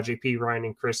between Samaje Perine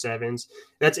and Chris Evans.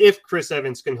 That's if Chris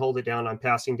Evans can hold it down on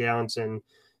passing downs, and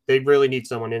they really need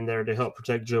someone in there to help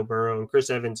protect Joe Burrow. And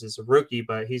Chris Evans is a rookie,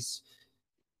 but he's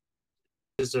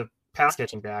a pass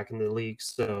catching back in the league.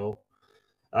 So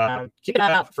keep an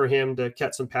eye out for him to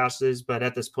catch some passes. But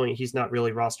at this point, he's not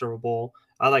really rosterable.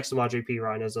 I like Samaje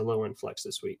Perine as a low end flex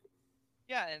this week.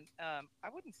 Yeah, and I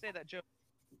wouldn't say that Joe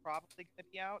probably going to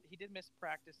be out. He did miss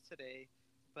practice today,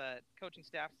 but coaching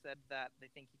staff said that they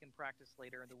think he can practice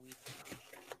later in the week.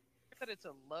 That it's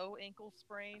a low ankle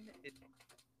sprain. It's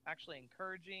actually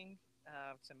encouraging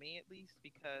to me, at least,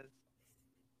 because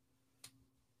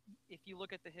if you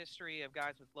look at the history of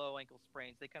guys with low ankle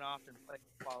sprains, they can often play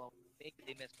follow. Maybe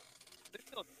they miss. They're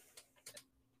still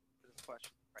this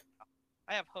question right now.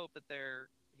 I have hope that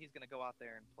he's going to go out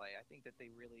there and play. I think that they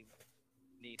really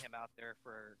need him out there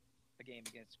for a game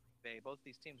against Green Bay. Both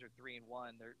these teams are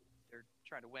 3-1. They're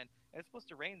trying to win. And it's supposed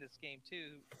to rain this game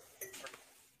too.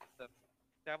 So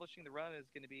establishing the run is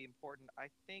going to be important. I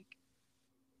think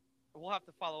we'll have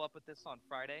to follow up with this on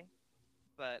Friday,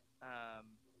 but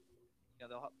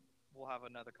we'll have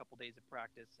another couple days of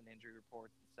practice and injury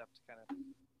reports and stuff to kind of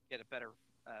get a better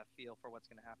feel for what's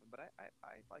going to happen. But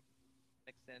I like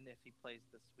Mixon if he plays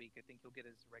this week. I think he'll get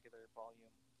his regular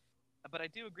volume. But I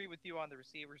do agree with you on the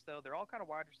receivers, though. They're all kind of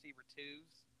wide receiver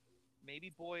twos.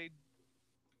 Maybe Boyd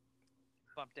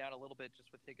bumped down a little bit just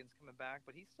with Higgins coming back,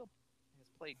 but he still has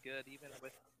played good even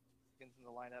with Higgins in the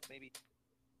lineup. Maybe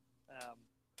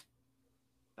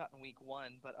not in week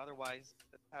 1, but otherwise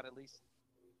had at least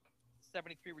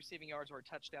 73 receiving yards or a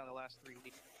touchdown the last 3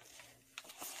 weeks.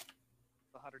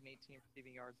 118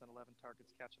 receiving yards on 11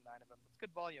 targets, catching 9 of them. It's good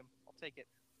volume. I'll take it.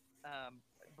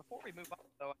 Before we move on,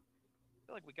 though, I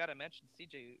feel like we got to mention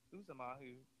CJ Uzomah,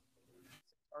 who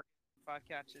 5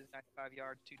 catches, 95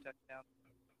 yards, 2 touchdowns.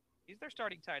 He's their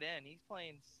starting tight end. He's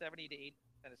playing 70 to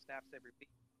 80% of snaps every week.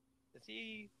 Is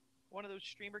he one of those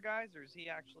streamer guys, or is he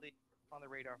actually on the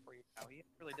radar for you now? He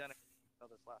hasn't really done it until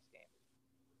this last game.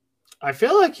 I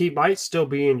feel like he might still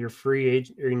be in your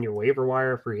in your waiver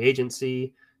wire free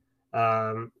agency.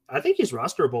 I think he's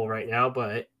rosterable right now,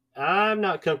 but I'm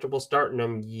not comfortable starting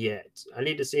him yet. I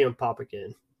need to see him pop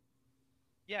again.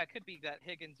 Yeah, it could be that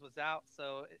Higgins was out,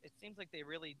 so it seems like they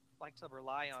really like to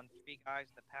rely on 3 guys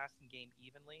in the passing game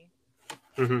evenly.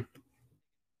 Mm-hmm.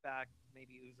 Back,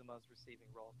 maybe Uzomah's receiving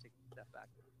role, take a step back.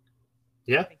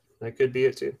 Yeah, that could be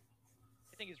it too.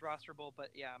 I think he's rosterable, but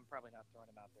yeah, I'm probably not throwing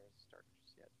him out there as a starter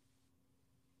just yet.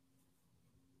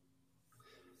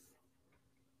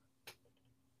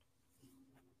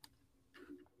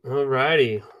 All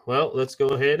righty. Well, let's go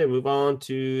ahead and move on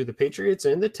to the Patriots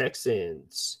and the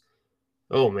Texans.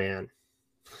 Oh, man.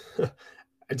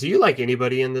 Do you like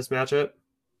anybody in this matchup?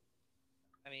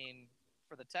 I mean,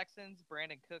 for the Texans,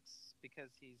 Brandon Cooks,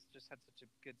 because he's just had such a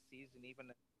good season, even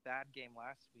a bad game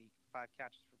last week, 5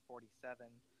 catches for 47.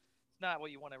 It's not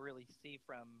what you want to really see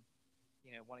from,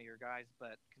 one of your guys,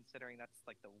 but considering that's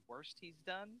like the worst he's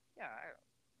done, yeah,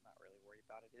 I'm not really worried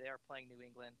about it. They are playing New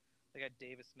England. They got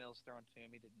Davis Mills thrown to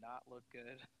him. He did not look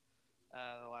good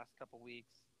the last couple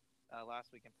weeks.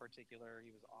 Last week in particular,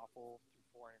 he was awful through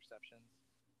 4 interceptions.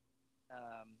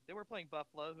 They were playing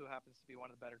Buffalo, who happens to be one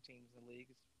of the better teams in the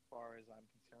league, far as I'm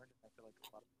concerned. I feel like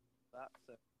a lot of that.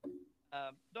 So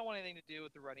don't want anything to do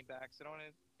with the running backs. I don't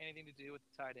want anything to do with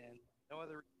the tight end. No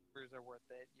other receivers are worth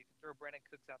it. You can throw Brandon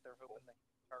Cooks out there hoping that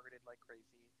he's targeted like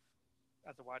crazy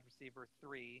as a wide receiver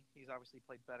 3. He's obviously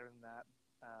played better than that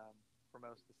for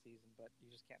most of the season, but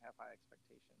you just can't have high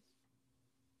expectations.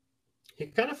 He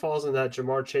kind of falls in that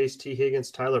Jamar Chase, T.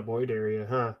 Higgins, Tyler Boyd area,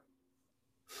 huh?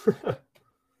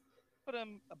 Put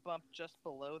him a bump just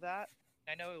below that.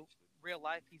 I know real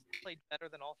life he's played better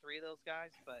than all 3 of those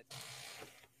guys, but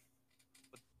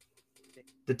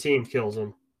the team kills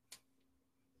him.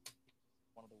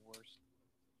 One of the worst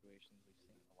situations we've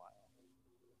seen in a while.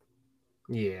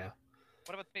 Yeah.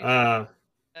 What about the Patriots?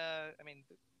 I mean,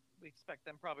 we expect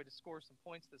them probably to score some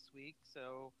points this week.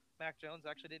 So Mac Jones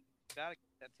actually did bad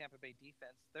against that Tampa Bay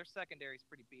defense. Their secondary is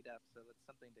pretty beat up, so that's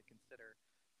something to consider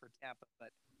for Tampa. But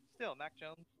still, Mac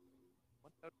Jones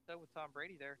went toe-to-toe with Tom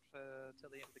Brady there till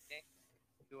the end of the game.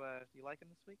 Do you like him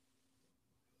this week?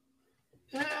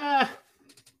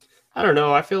 I don't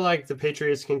know. I feel like the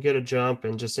Patriots can get a jump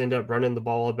and just end up running the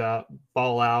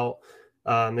ball out.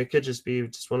 It could just be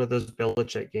just one of those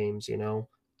Belichick games, you know.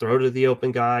 Throw to the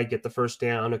open guy, get the first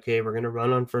down. Okay, we're going to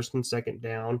run on first and second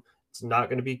down. It's not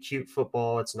going to be cute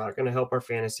football. It's not going to help our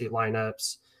fantasy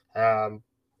lineups. I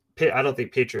don't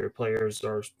think Patriot players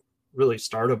are really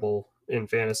startable in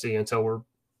fantasy until we're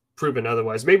proven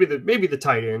otherwise. Maybe the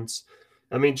tight ends.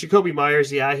 I mean, Jacoby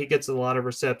Myers, yeah, he gets a lot of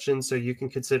reception, so you can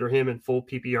consider him in full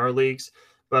PPR leagues.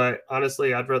 But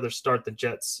honestly, I'd rather start the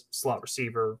Jets slot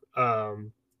receiver,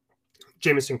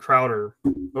 Jamison Crowder,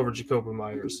 over Jacoby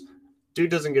Myers. Dude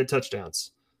doesn't get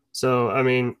touchdowns. So, I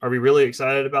mean, are we really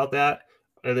excited about that?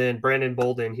 And then Brandon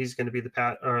Bolden, he's going to be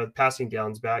the passing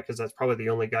downs back because that's probably the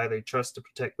only guy they trust to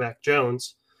protect Mac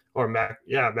Jones.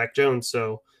 Mac Jones.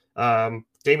 So,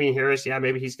 Damian Harris, yeah,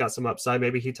 maybe he's got some upside.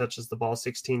 Maybe he touches the ball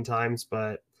 16 times,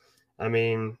 but, I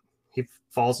mean, he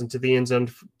falls into the end zone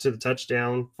to the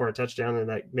touchdown for a touchdown, and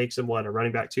that makes him, a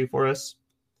running back 2 for us?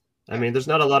 I mean, there's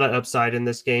not a lot of upside in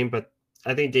this game, but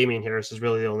I think Damian Harris is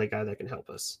really the only guy that can help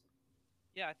us.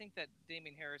 Yeah, I think that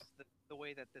Damian Harris, the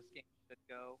way that this game should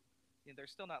go,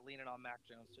 they're still not leaning on Mac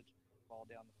Jones to ball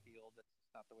down the field. That's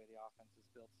not the way the offense is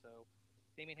built. So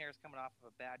Damian Harris coming off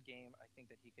of a bad game, I think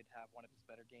that he could have one of his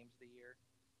better games of the year.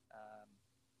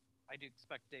 I do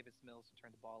expect Davis Mills to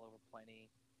turn the ball over plenty.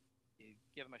 You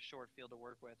give him a short field to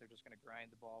work with, they're just going to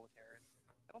grind the ball with Harris.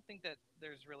 I don't think that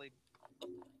there's really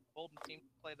Bolden seemed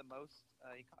to play the most.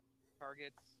 He caught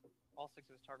targets. All 6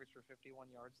 of his targets were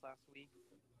 51 yards last week.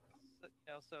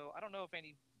 So I don't know if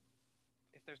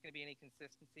there's going to be any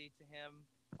consistency to him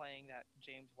playing that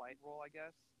James White role, I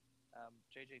guess.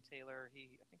 J.J. Taylor,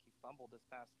 I think he fumbled this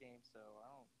past game, so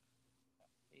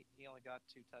he only got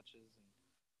 2 touches, and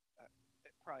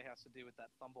it probably has to do with that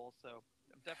fumble. So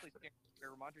I'm definitely scared.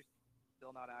 Ramondre's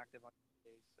still not active on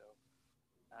days, so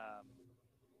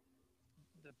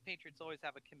the Patriots always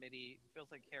have a committee. It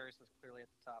feels like Harris is clearly at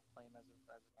the top, playing as an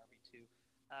RB2.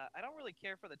 I don't really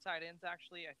care for the tight ends,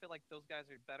 actually. I feel like those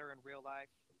guys are better in real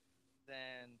life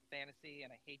than fantasy,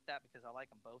 and I hate that because I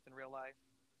like them both in real life.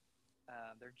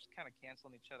 They're just kind of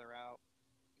canceling each other out.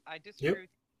 I disagree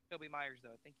with Jacoby Myers,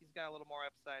 though. I think he's got a little more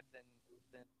upside than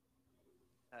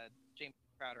James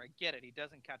Crowder. I get it. He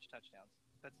doesn't catch touchdowns.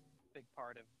 That's a big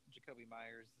part of Jacoby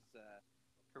Myers'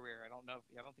 career. I don't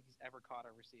think he's ever caught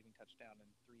a receiving touchdown in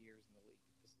 3 years in the league.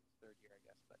 This is his 3rd year, I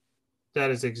guess. But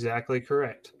that is exactly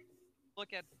correct.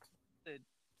 Look at the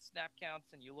snap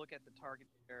counts and you look at the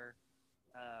target share.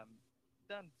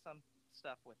 Done some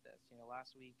stuff with this.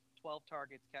 Last week, 12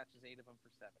 targets, catches 8 of them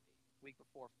for 70. Week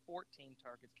before, 14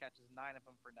 targets, catches 9 of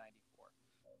them for 94.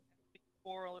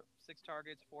 6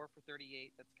 targets, 4 for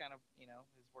 38. That's kind of,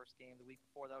 his worst game. The week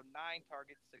before, though, 9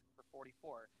 targets, 6 for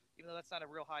 44. Even though that's not a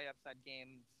real high upside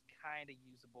game, it's kind of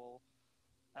usable.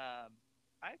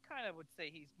 I kind of would say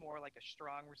he's more like a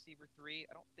strong receiver 3.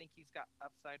 I don't think he's got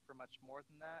upside for much more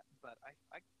than that, but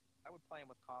I would play him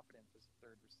with confidence as a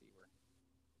 3rd receiver.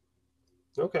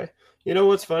 Okay. You know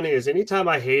what's funny is anytime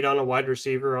I hate on a wide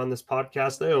receiver on this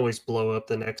podcast, they always blow up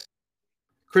the next.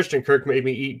 Christian Kirk made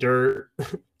me eat dirt.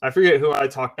 I forget who I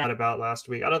talked bad about last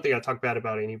week. I don't think I talked bad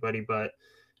about anybody, but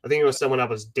I think it was someone I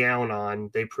was down on.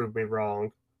 They proved me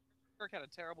wrong. Kirk had a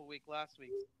terrible week last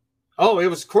week. Oh, it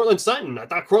was Courtland Sutton. I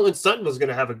thought Courtland Sutton was going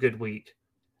to have a good week.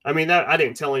 I mean, I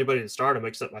didn't tell anybody to start him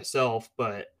except myself,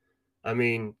 but I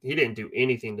mean, he didn't do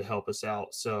anything to help us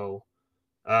out. So,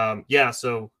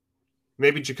 so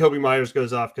maybe Jacoby Myers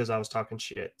goes off because I was talking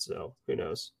shit. So who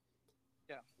knows?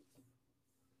 Yeah.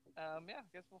 I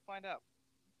guess we'll find out.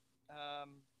 I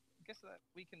guess that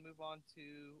we can move on to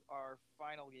our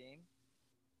final game.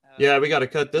 We got to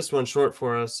cut this one short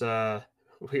for us.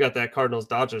 we got that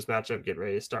Cardinals-Dodgers matchup getting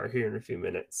ready to start here in a few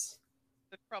minutes.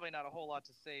 There's probably not a whole lot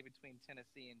to say between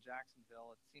Tennessee and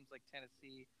Jacksonville. It seems like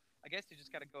Tennessee, I guess you just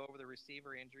got to go over the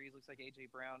receiver injuries. Looks like A.J.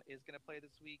 Brown is going to play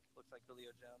this week. Looks like Julio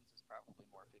Jones is probably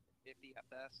more 50-50 at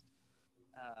best.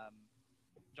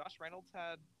 Josh Reynolds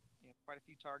had quite a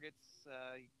few targets,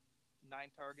 9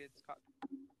 targets.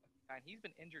 And he's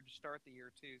been injured to start the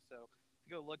year too, so if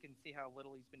you go look and see how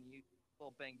little he's been used, a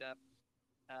little banged up.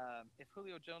 If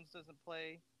Julio Jones doesn't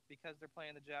play because they're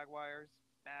playing the Jaguars,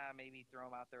 maybe throw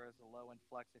him out there as a low-end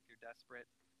flex if you're desperate.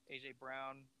 A.J.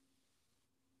 Brown,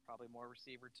 probably more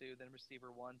receiver 2 than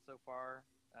receiver 1 so far.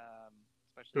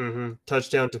 Especially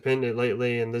touchdown dependent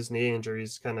lately, and this knee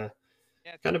injury's kind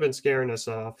of been scaring us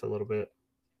off a little bit.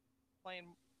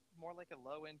 Playing more like a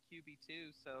low-end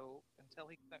QB2, so until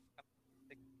he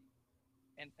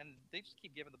and they just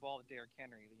keep giving the ball to Derrick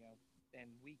Henry. In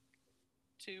week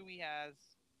 2 he has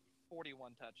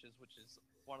 41 touches, which is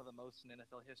one of the most in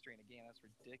NFL history, and again, that's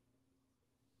ridiculous.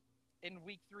 In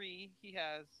week 3, he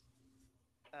has,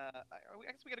 I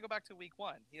guess we got to go back to week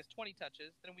 1. He has 20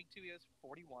 touches. Then in week 2, he has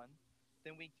 41.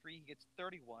 Then week 3, he gets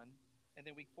 31. And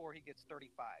then week 4, he gets 35.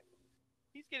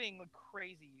 He's getting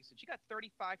crazy usage. He got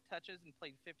 35 touches and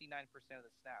played 59% of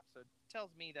the snaps. So it tells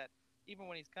me that even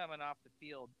when he's coming off the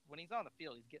field, when he's on the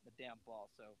field, he's getting the damn ball.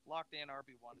 So locked in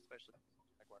RB1, especially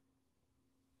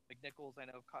McNichols, I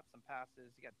know, caught some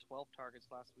passes. He got 12 targets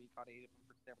last week, caught 8 of them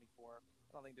for 74.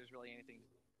 I don't think there's really anything.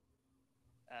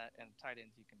 And tight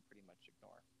ends you can pretty much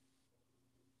ignore.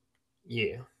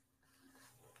 Yeah.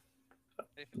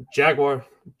 Jaguar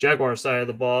side of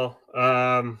the ball.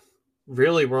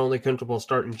 Really, we're only comfortable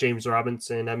starting James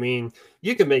Robinson. I mean,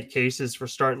 you can make cases for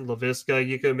starting Laviska.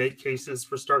 You can make cases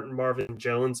for starting Marvin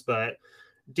Jones, but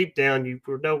deep down,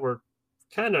 we're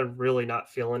kind of really not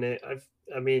feeling it.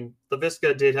 I mean,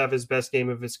 Laviska did have his best game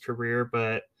of his career,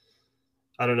 but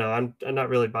I don't know. I'm not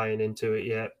really buying into it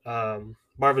yet.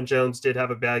 Marvin Jones did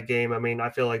have a bad game. I mean, I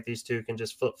feel like these two can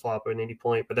just flip-flop at any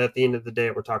point, but at the end of the day,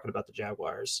 we're talking about the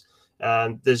Jaguars.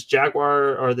 This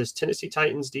Tennessee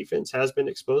Titans defense has been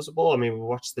exposable. I mean, we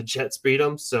watched the Jets beat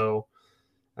them, so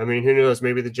I mean, who knows?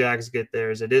 Maybe the Jags get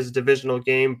theirs. It is a divisional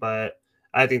game, but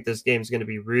I think this game is going to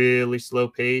be really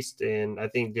slow-paced, and I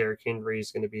think Derrick Henry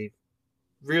is going to be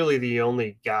really the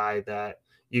only guy that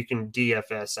you can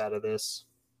DFS out of this.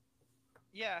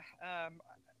 Yeah, I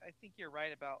think you're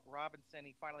right about Robinson.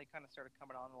 He finally kind of started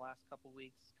coming on the last couple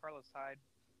weeks. Carlos Hyde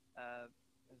has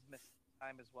missed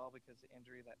time as well because of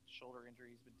that shoulder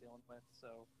injury he's been dealing with.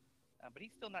 So, but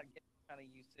he's still not getting a ton of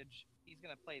usage. He's going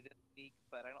to play this week,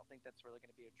 but I don't think that's really going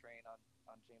to be a drain on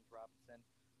James Robinson.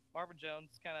 Marvin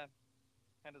Jones kind of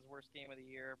his worst game of the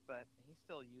year, but he's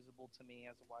still usable to me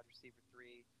as a wide receiver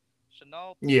 3.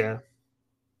 Shenault, 4,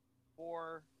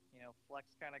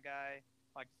 flex kind of guy.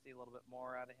 I'd like to see a little bit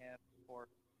more out of him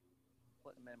before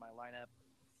putting him in my lineup.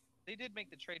 They did make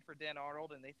the trade for Dan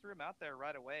Arnold, and they threw him out there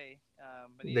right away.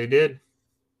 But they did.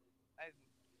 I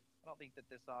don't think that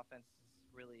this offense is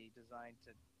really designed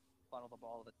to funnel the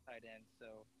ball to the tight end,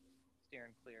 so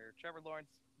steering clear. Trevor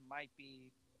Lawrence might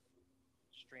be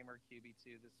streamer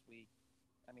QB2 this week.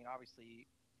 I mean,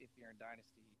 obviously, if you're in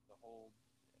Dynasty, the hold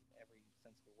in every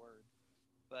sense of the word.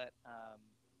 But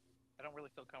I don't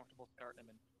really feel comfortable starting him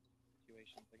in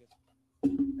situations, I guess.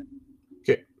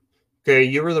 Okay,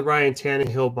 you were the Ryan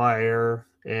Tannehill buyer,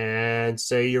 and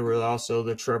say you were also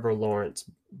the Trevor Lawrence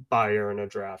buyer in a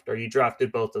draft, or you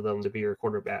drafted both of them to be your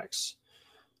quarterbacks.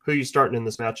 Who are you starting in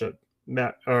this matchup?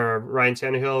 Ryan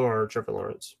Tannehill or Trevor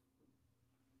Lawrence?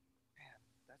 Man,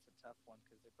 that's a tough one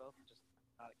because they're both just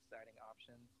not exciting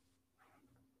options.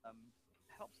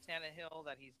 Helps Tannehill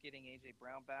that he's getting A.J.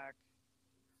 Brown back.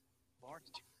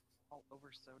 Lawrence all over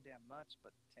so damn much,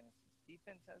 but Tennessee's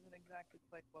defense hasn't exactly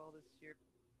played well this year.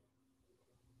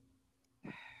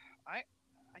 I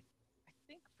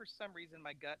think for some reason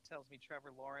my gut tells me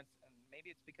Trevor Lawrence, and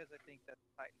maybe it's because I think that the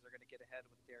Titans are going to get ahead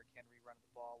with Derrick Henry running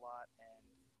the ball a lot, and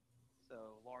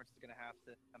so Lawrence is going to have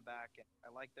to come back. And I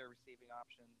like their receiving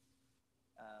options.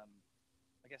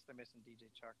 I guess they're missing DJ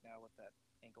Chark now with that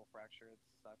ankle fracture. It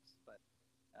sucks, but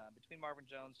between Marvin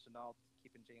Jones, Shenault,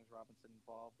 keeping James Robinson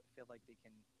involved, I feel like they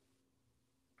can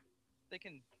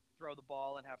throw the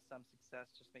ball and have some success.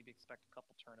 Just maybe expect a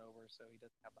couple turnovers, so he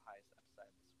doesn't have the highest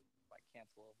upside this week. Might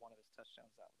cancel one of his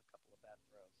touchdowns out with a couple of bad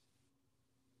throws.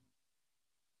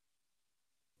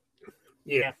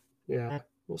 Yeah.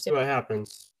 We'll see what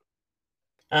happens.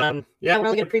 We're only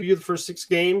going to preview the first 6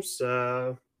 games.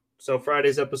 So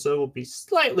Friday's episode will be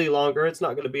slightly longer. It's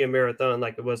not going to be a marathon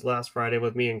like it was last Friday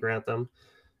with me and Grantham.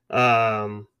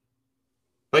 But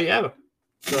yeah.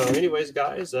 So anyways,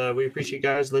 guys, we appreciate you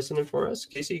guys listening for us.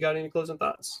 Casey, you got any closing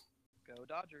thoughts? Go Go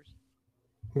Dodgers.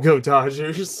 Go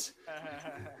Dodgers.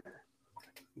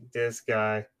 This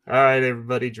guy. All right,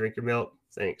 everybody, drink your milk.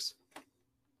 Thanks.